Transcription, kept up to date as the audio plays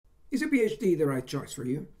Is a PhD the right choice for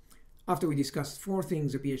you? After we discussed 4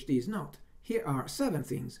 things a PhD is not, here are 7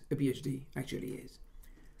 things a PhD actually is.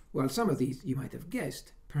 While some of these you might have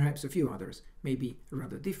guessed, perhaps a few others may be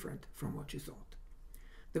rather different from what you thought.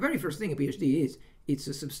 The very first thing a PhD is, it's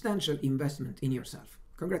a substantial investment in yourself.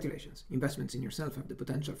 Congratulations, investments in yourself have the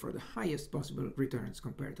potential for the highest possible returns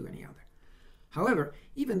compared to any other. However,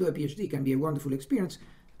 even though a PhD can be a wonderful experience,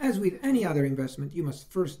 as with any other investment, you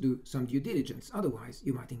must first do some due diligence, otherwise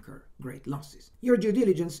you might incur great losses. Your due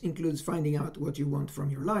diligence includes finding out what you want from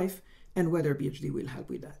your life and whether a PhD will help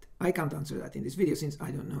with that. I can't answer that in this video since I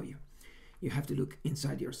don't know you. You have to look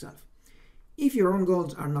inside yourself. If your own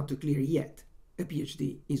goals are not too clear yet, a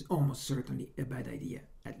PhD is almost certainly a bad idea,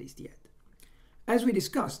 at least yet. As we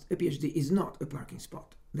discussed, a PhD is not a parking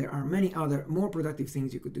spot. There are many other more productive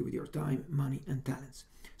things you could do with your time, money, and talents.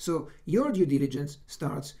 So your due diligence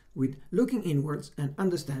starts with looking inwards and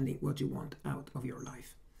understanding what you want out of your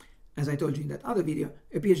life. As I told you in that other video,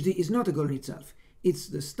 a PhD is not a goal in itself. It's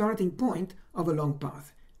the starting point of a long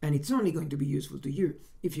path, and it's only going to be useful to you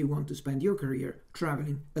if you want to spend your career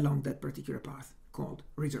traveling along that particular path called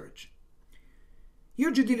research. Your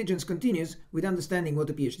due diligence continues with understanding what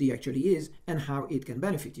a PhD actually is and how it can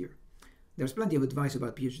benefit you. There's plenty of advice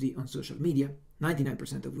about PhD on social media,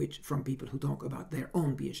 99% of which from people who talk about their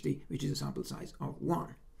own PhD, which is a sample size of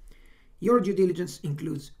 1. Your due diligence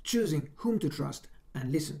includes choosing whom to trust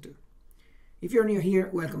and listen to. If you're new here,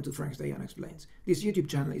 welcome to Frank's Day Unexplains. This YouTube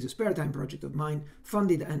channel is a spare time project of mine,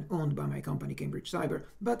 funded and owned by my company Cambridge Cyber,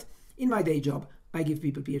 but in my day job, I give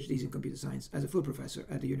people PhDs in computer science as a full professor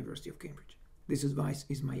at the University of Cambridge. This advice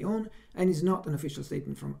is my own and is not an official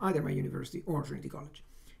statement from either my university or Trinity College.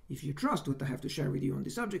 If you trust what I have to share with you on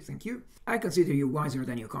this subject, thank you. I consider you wiser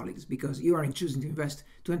than your colleagues because you are in choosing to invest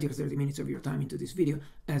 20 or 30 minutes of your time into this video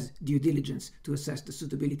as due diligence to assess the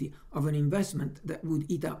suitability of an investment that would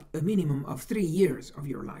eat up a minimum of 3 years of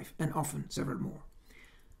your life and often several more.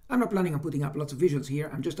 I'm not planning on putting up lots of visuals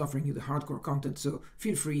here, I'm just offering you the hardcore content, so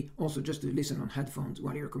feel free also just to listen on headphones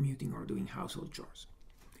while you're commuting or doing household chores.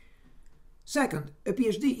 Second, a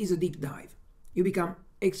PhD is a deep dive. You become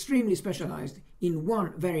extremely specialized in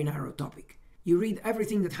one very narrow topic. You read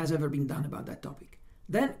everything that has ever been done about that topic.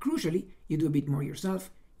 Then, crucially, you do a bit more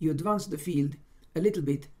yourself, you advance the field a little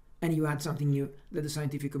bit, and you add something new that the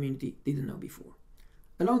scientific community didn't know before.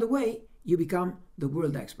 Along the way, you become the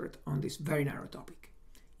world expert on this very narrow topic.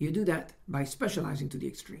 You do that by specializing to the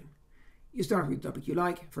extreme. You start with a topic you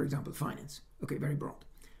like, for example, finance. Okay, very broad.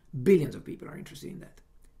 Billions of people are interested in that.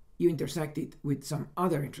 You intersect it with some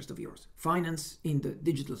other interest of yours, finance in the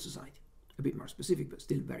digital society. A bit more specific, but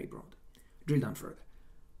still very broad. Drill down further.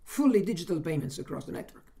 Fully digital payments across the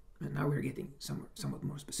network. And now we're getting somewhat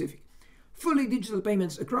more specific. Fully digital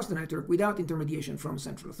payments across the network without intermediation from a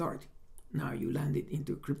central authority. Now you landed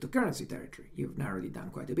into cryptocurrency territory. You've narrowed it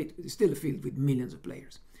down quite a bit. It's still a field with millions of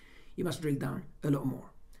players. You must drill down a lot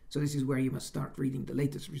more. So this is where you must start reading the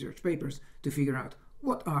latest research papers to figure out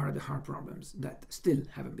what are the hard problems that still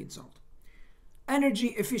haven't been solved. Energy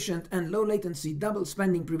efficient and low latency double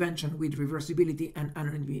spending prevention with reversibility and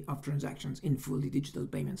anonymity of transactions in fully digital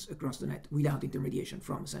payments across the net without intermediation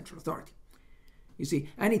from a central authority. You see,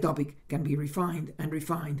 any topic can be refined and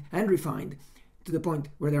refined and refined to the point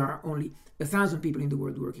where there are only 1,000 people in the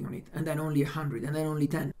world working on it, and then only 100, and then only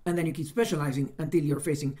 10, and then you keep specializing until you're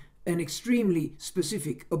facing an extremely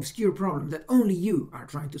specific, obscure problem that only you are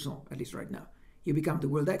trying to solve, at least right now. You become the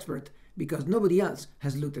world expert because nobody else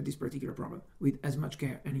has looked at this particular problem with as much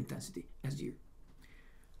care and intensity as you.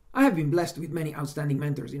 I have been blessed with many outstanding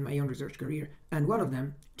mentors in my own research career, and one of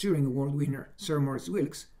them, Turing Award winner Sir Maurice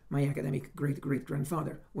Wilkes, my academic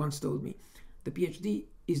great-great-grandfather, once told me, the PhD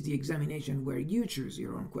is the examination where you choose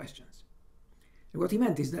your own questions. And what he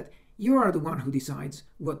meant is that you are the one who decides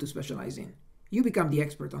what to specialize in. You become the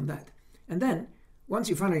expert on that. And then, once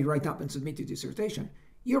you finally write up and submit your dissertation,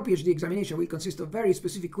 your PhD examination will consist of very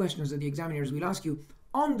specific questions that the examiners will ask you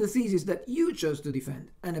on the thesis that you chose to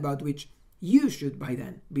defend and about which you should by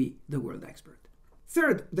then be the world expert.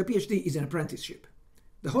 Third, the PhD is an apprenticeship.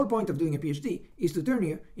 The whole point of doing a PhD is to turn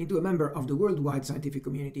you into a member of the worldwide scientific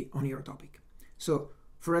community on your topic. So,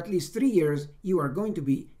 for at least 3 years, you are going to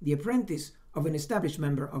be the apprentice of an established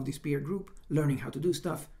member of this peer group, learning how to do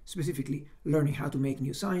stuff, specifically learning how to make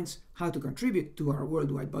new science, how to contribute to our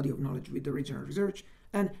worldwide body of knowledge with original research,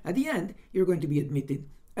 and at the end, you're going to be admitted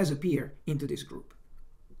as a peer into this group.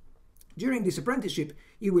 During this apprenticeship,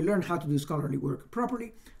 you will learn how to do scholarly work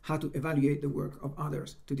properly, how to evaluate the work of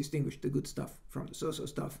others to distinguish the good stuff from the so-so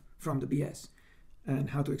stuff from the BS, and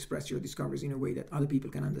how to express your discoveries in a way that other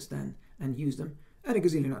people can understand and use them, and a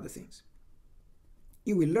gazillion other things.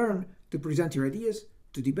 You will learn to present your ideas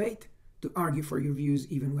to debate, to argue for your views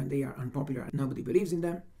even when they are unpopular and nobody believes in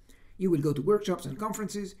them. You will go to workshops and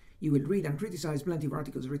conferences, you will read and criticize plenty of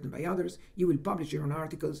articles written by others, you will publish your own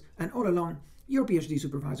articles, and all along, your PhD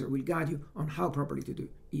supervisor will guide you on how properly to do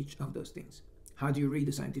each of those things. How do you read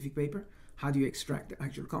a scientific paper? How do you extract the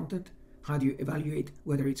actual content? How do you evaluate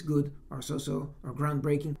whether it's good or so-so or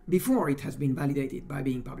groundbreaking before it has been validated by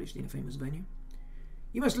being published in a famous venue?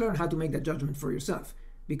 You must learn how to make that judgment for yourself,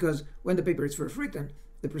 because when the paper is first written,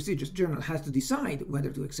 the prestigious journal has to decide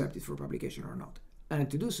whether to accept it for publication or not. And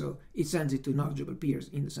to do so, it sends it to knowledgeable peers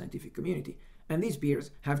in the scientific community, and these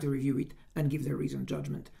peers have to review it and give their reasoned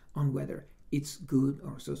judgment on whether it's good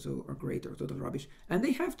or so-so or great or total rubbish, and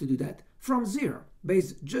they have to do that from zero,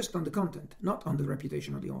 based just on the content, not on the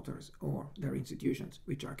reputation of the authors or their institutions,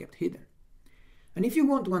 which are kept hidden. And if you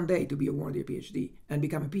want one day to be awarded a PhD and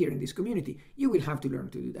become a peer in this community, you will have to learn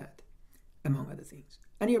to do that, among other things.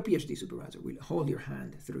 And your PhD supervisor will hold your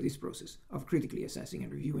hand through this process of critically assessing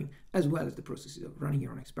and reviewing, as well as the processes of running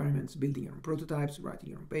your own experiments, building your own prototypes, writing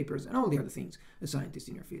your own papers, and all the other things a scientist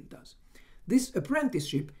in your field does. This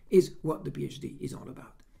apprenticeship is what the PhD is all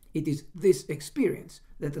about. It is this experience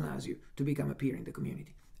that allows you to become a peer in the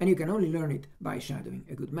community, and you can only learn it by shadowing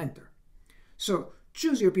a good mentor. So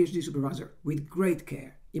choose your PhD supervisor with great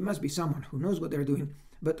care. It must be someone who knows what they're doing,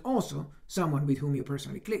 but also someone with whom you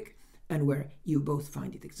personally click, and where you both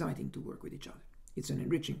find it exciting to work with each other. It's an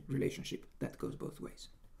enriching relationship that goes both ways.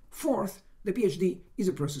 Fourth, the PhD is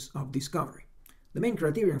a process of discovery. The main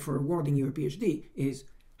criterion for awarding you a PhD is: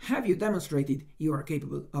 have you demonstrated you are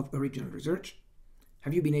capable of original research?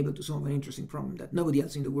 Have you been able to solve an interesting problem that nobody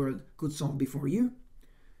else in the world could solve before you?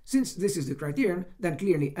 Since this is the criterion, then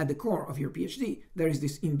clearly at the core of your PhD there is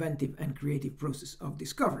this inventive and creative process of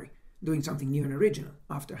discovery, doing something new and original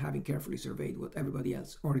after having carefully surveyed what everybody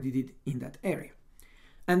else already did in that area.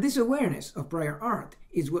 And this awareness of prior art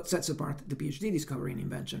is what sets apart the PhD discovery and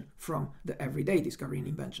invention from the everyday discovery and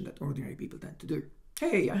invention that ordinary people tend to do.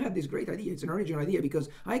 Hey, I had this great idea. It's an original idea because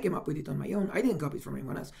I came up with it on my own. I didn't copy it from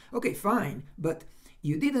anyone else. Okay, fine, but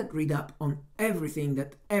you didn't read up on everything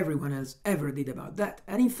that everyone else ever did about that.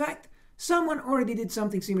 And in fact, someone already did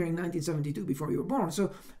something similar in 1972 before you were born.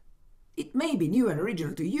 So it may be new and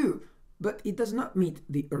original to you, but it does not meet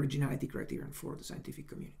the originality criterion for the scientific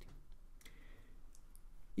community.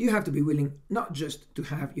 You have to be willing not just to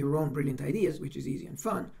have your own brilliant ideas, which is easy and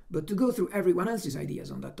fun, but to go through everyone else's ideas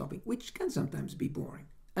on that topic, which can sometimes be boring.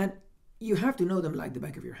 And you have to know them like the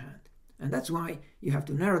back of your hand. And that's why you have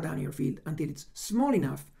to narrow down your field until it's small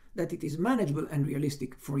enough that it is manageable and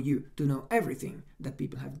realistic for you to know everything that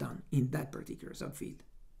people have done in that particular subfield,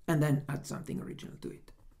 and then add something original to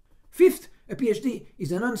it. Fifth, a PhD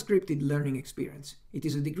is an unscripted learning experience. It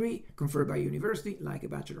is a degree conferred by a university, like a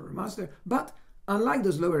bachelor or a master, but unlike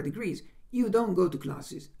those lower degrees, you don't go to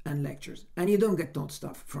classes and lectures, and you don't get taught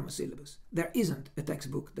stuff from a syllabus. There isn't a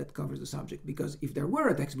textbook that covers the subject, because if there were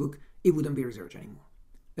a textbook, it wouldn't be research anymore.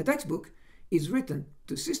 A textbook is written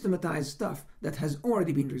to systematize stuff that has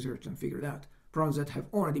already been researched and figured out, problems that have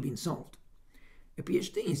already been solved. A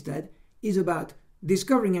PhD, instead, is about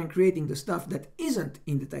discovering and creating the stuff that isn't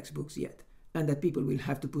in the textbooks yet, and that people will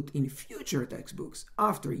have to put in future textbooks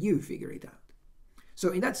after you figure it out.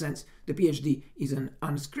 So in that sense, the PhD is an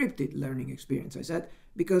unscripted learning experience, I said,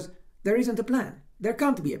 because there isn't a plan. There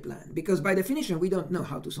can't be a plan, because by definition we don't know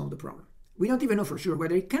how to solve the problem. We don't even know for sure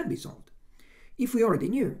whether it can be solved. If we already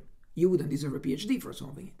knew, you wouldn't deserve a PhD for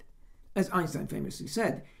solving it. As Einstein famously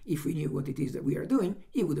said, if we knew what it is that we are doing,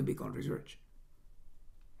 it wouldn't be called research.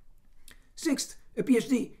 Sixth, a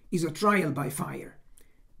PhD is a trial by fire.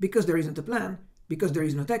 Because there isn't a plan, because there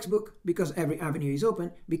is no textbook, because every avenue is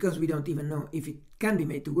open, because we don't even know if it can be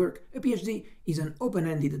made to work, a PhD is an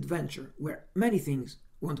open-ended adventure where many things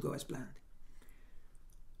won't go as planned.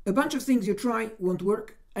 A bunch of things you try won't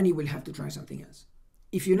work, and you will have to try something else.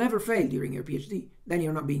 If you never fail during your PhD, then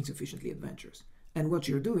you're not being sufficiently adventurous, and what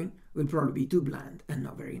you're doing will probably be too bland and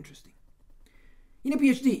not very interesting. In a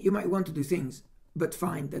PhD, you might want to do things, but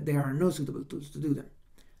find that there are no suitable tools to do them,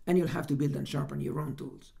 and you'll have to build and sharpen your own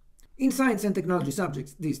tools. In science and technology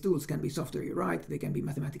subjects, these tools can be software you write, they can be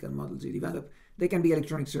mathematical models you develop, they can be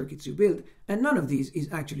electronic circuits you build, and none of these is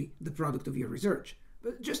actually the product of your research,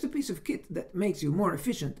 but just a piece of kit that makes you more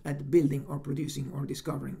efficient at building or producing or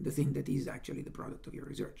discovering the thing that is actually the product of your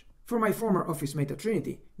research. For my former office mate at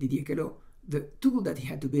Trinity, Didier Queloz, the tool that he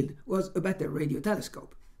had to build was a better radio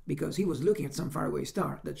telescope, because he was looking at some faraway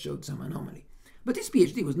star that showed some anomaly. But his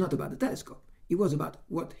PhD was not about the telescope. It was about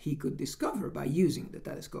what he could discover by using the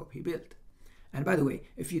telescope he built. And by the way,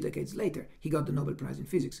 a few decades later, he got the Nobel Prize in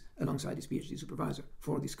Physics alongside his PhD supervisor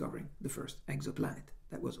for discovering the first exoplanet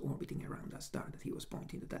that was orbiting around that star that he was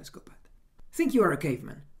pointing the telescope at. Think you are a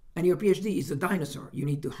caveman, and your PhD is a dinosaur you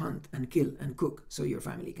need to hunt and kill and cook so your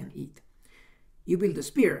family can eat. You build a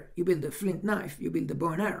spear, you build a flint knife, you build a bow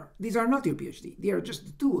and arrow. These are not your PhD. They are just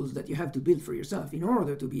the tools that you have to build for yourself in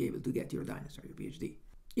order to be able to get your dinosaur, your PhD.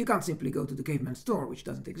 You can't simply go to the caveman store, which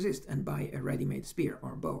doesn't exist, and buy a ready-made spear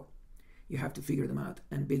or bow. You have to figure them out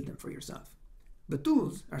and build them for yourself. But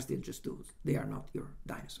tools are still just tools. They are not your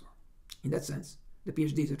dinosaur. In that sense, the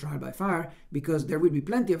PhD is a trial by fire because there will be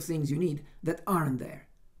plenty of things you need that aren't there,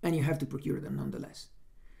 and you have to procure them nonetheless.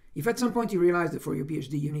 If at some point you realize that for your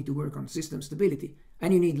PhD you need to work on system stability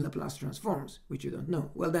and you need Laplace transforms, which you don't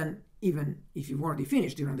know, well then, even if you've already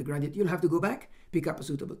finished your undergraduate, you'll have to go back, pick up a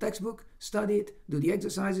suitable textbook, study it, do the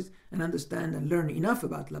exercises, and understand and learn enough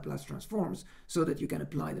about Laplace transforms so that you can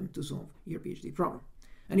apply them to solve your PhD problem.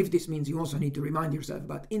 And if this means you also need to remind yourself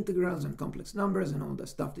about integrals and complex numbers and all the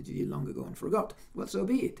stuff that you did long ago and forgot, well, so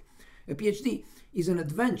be it. A PhD is an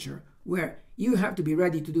adventure where you have to be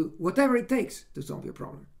ready to do whatever it takes to solve your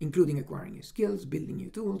problem, including acquiring new skills, building new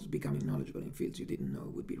tools, becoming knowledgeable in fields you didn't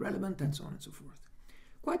know would be relevant, and so on and so forth.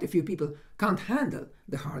 Quite a few people can't handle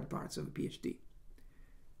the hard parts of a PhD.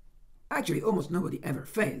 Actually, almost nobody ever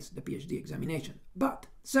fails the PhD examination, but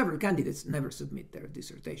several candidates never submit their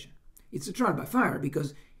dissertation. It's a trial by fire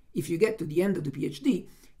because if you get to the end of the PhD,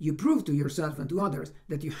 you prove to yourself and to others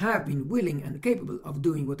that you have been willing and capable of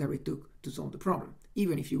doing whatever it took to solve the problem,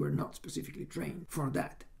 even if you were not specifically trained for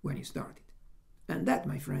that when you started. And that,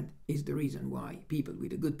 my friend, is the reason why people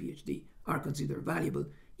with a good PhD are considered valuable,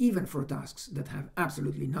 even for tasks that have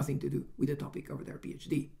absolutely nothing to do with the topic of their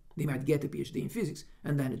PhD. They might get a PhD in physics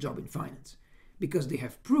and then a job in finance, because they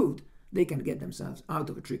have proved they can get themselves out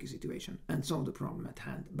of a tricky situation and solve the problem at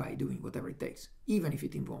hand by doing whatever it takes, even if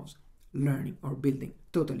it involves learning or building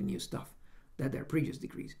totally new stuff that their previous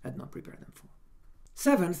degrees had not prepared them for.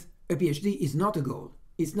 Seventh, a PhD is not a goal.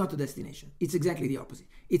 It's not a destination. It's exactly the opposite.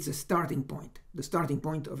 It's a starting point, the starting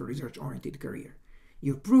point of a research-oriented career.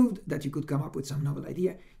 You've proved that you could come up with some novel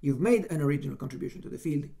idea, you've made an original contribution to the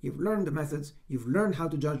field, you've learned the methods, you've learned how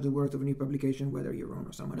to judge the worth of a new publication, whether your own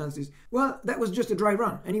or someone else's. Well, that was just a dry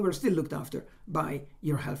run, and you were still looked after by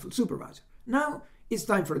your helpful supervisor. Now, it's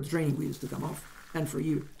time for the training wheels to come off, and for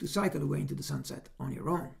you to cycle away into the sunset on your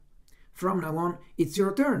own. From now on, it's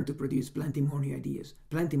your turn to produce plenty more new ideas,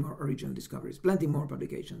 plenty more original discoveries, plenty more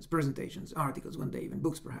publications, presentations, articles, one day even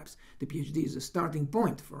books perhaps. The PhD is a starting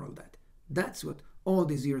point for all that. That's what all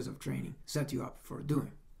these years of training set you up for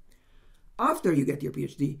doing. After you get your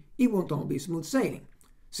PhD, it won't all be smooth sailing.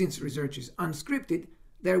 Since research is unscripted,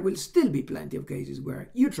 there will still be plenty of cases where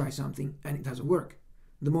you try something and it doesn't work.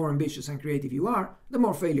 The more ambitious and creative you are, the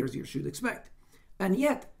more failures you should expect. And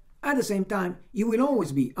yet, at the same time, you will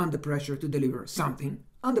always be under pressure to deliver something,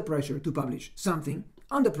 under pressure to publish something,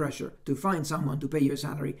 under pressure to find someone to pay you a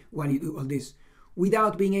salary while you do all this,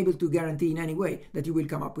 without being able to guarantee in any way that you will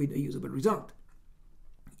come up with a usable result.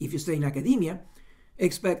 If you stay in academia,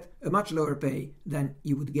 expect a much lower pay than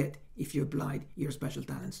you would get if you applied your special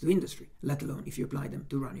talents to industry, let alone if you applied them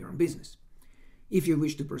to run your own business. If you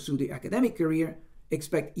wish to pursue the academic career,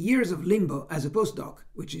 expect years of limbo as a postdoc,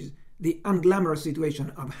 which is the unglamorous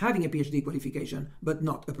situation of having a PhD qualification but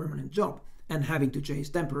not a permanent job, and having to chase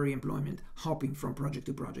temporary employment, hopping from project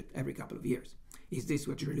to project every couple of years. Is this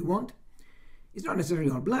what you really want? It's not necessarily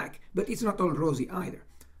all black, but it's not all rosy either.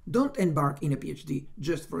 Don't embark in a PhD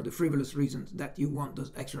just for the frivolous reasons that you want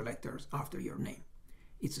those extra letters after your name.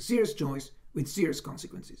 It's a serious choice with serious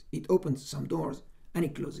consequences. It opens some doors and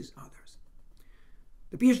it closes others.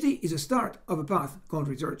 The PhD is a start of a path called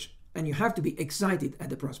research, and you have to be excited at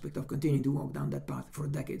the prospect of continuing to walk down that path for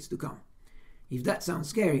decades to come. If that sounds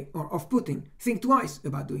scary or off-putting, think twice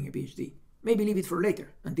about doing a PhD. Maybe leave it for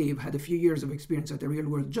later, until you've had a few years of experience at a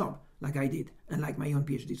real-world job, like I did, and like my own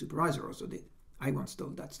PhD supervisor also did. I once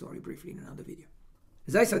told that story briefly in another video.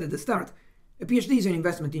 As I said at the start, a PhD is an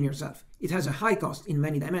investment in yourself. It has a high cost in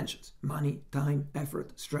many dimensions: money, time,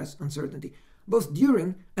 effort, stress, uncertainty, both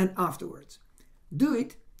during and afterwards. Do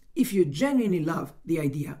it if you genuinely love the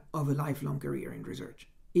idea of a lifelong career in research.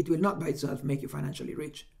 It will not by itself make you financially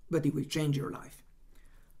rich, but it will change your life.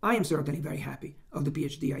 I am certainly very happy of the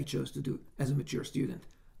PhD I chose to do as a mature student,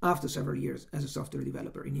 after several years as a software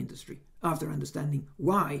developer in industry, after understanding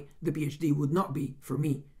why the PhD would not be, for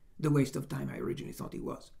me, the waste of time I originally thought it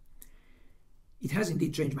was. It has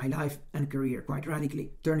indeed changed my life and career quite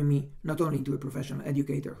radically, turning me not only into a professional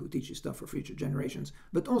educator who teaches stuff for future generations,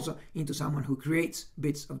 but also into someone who creates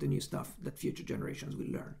bits of the new stuff that future generations will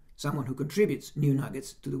learn. Someone who contributes new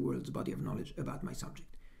nuggets to the world's body of knowledge about my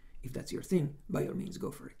subject. If that's your thing, by all means go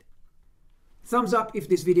for it. Thumbs up if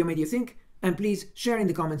this video made you think, and please share in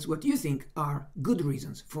the comments what you think are good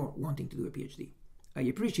reasons for wanting to do a PhD. I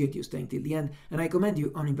appreciate you staying till the end, and I commend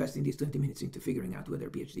you on investing these 20 minutes into figuring out whether a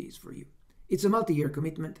PhD is for you. It's a multi-year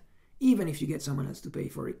commitment, even if you get someone else to pay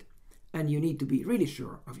for it, and you need to be really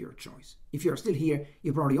sure of your choice. If you're still here,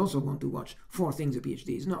 you probably also want to watch 4 things a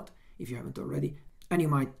PhD is not, if you haven't already, and you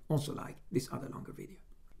might also like this other longer video.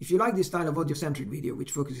 If you like this style of audio-centric video,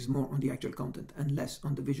 which focuses more on the actual content and less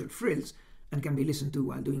on the visual frills, and can be listened to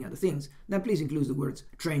while doing other things, then please include the words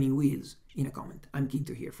training wheels in a comment. I'm keen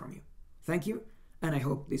to hear from you. Thank you, and I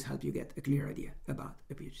hope this helped you get a clear idea about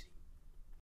a PhD.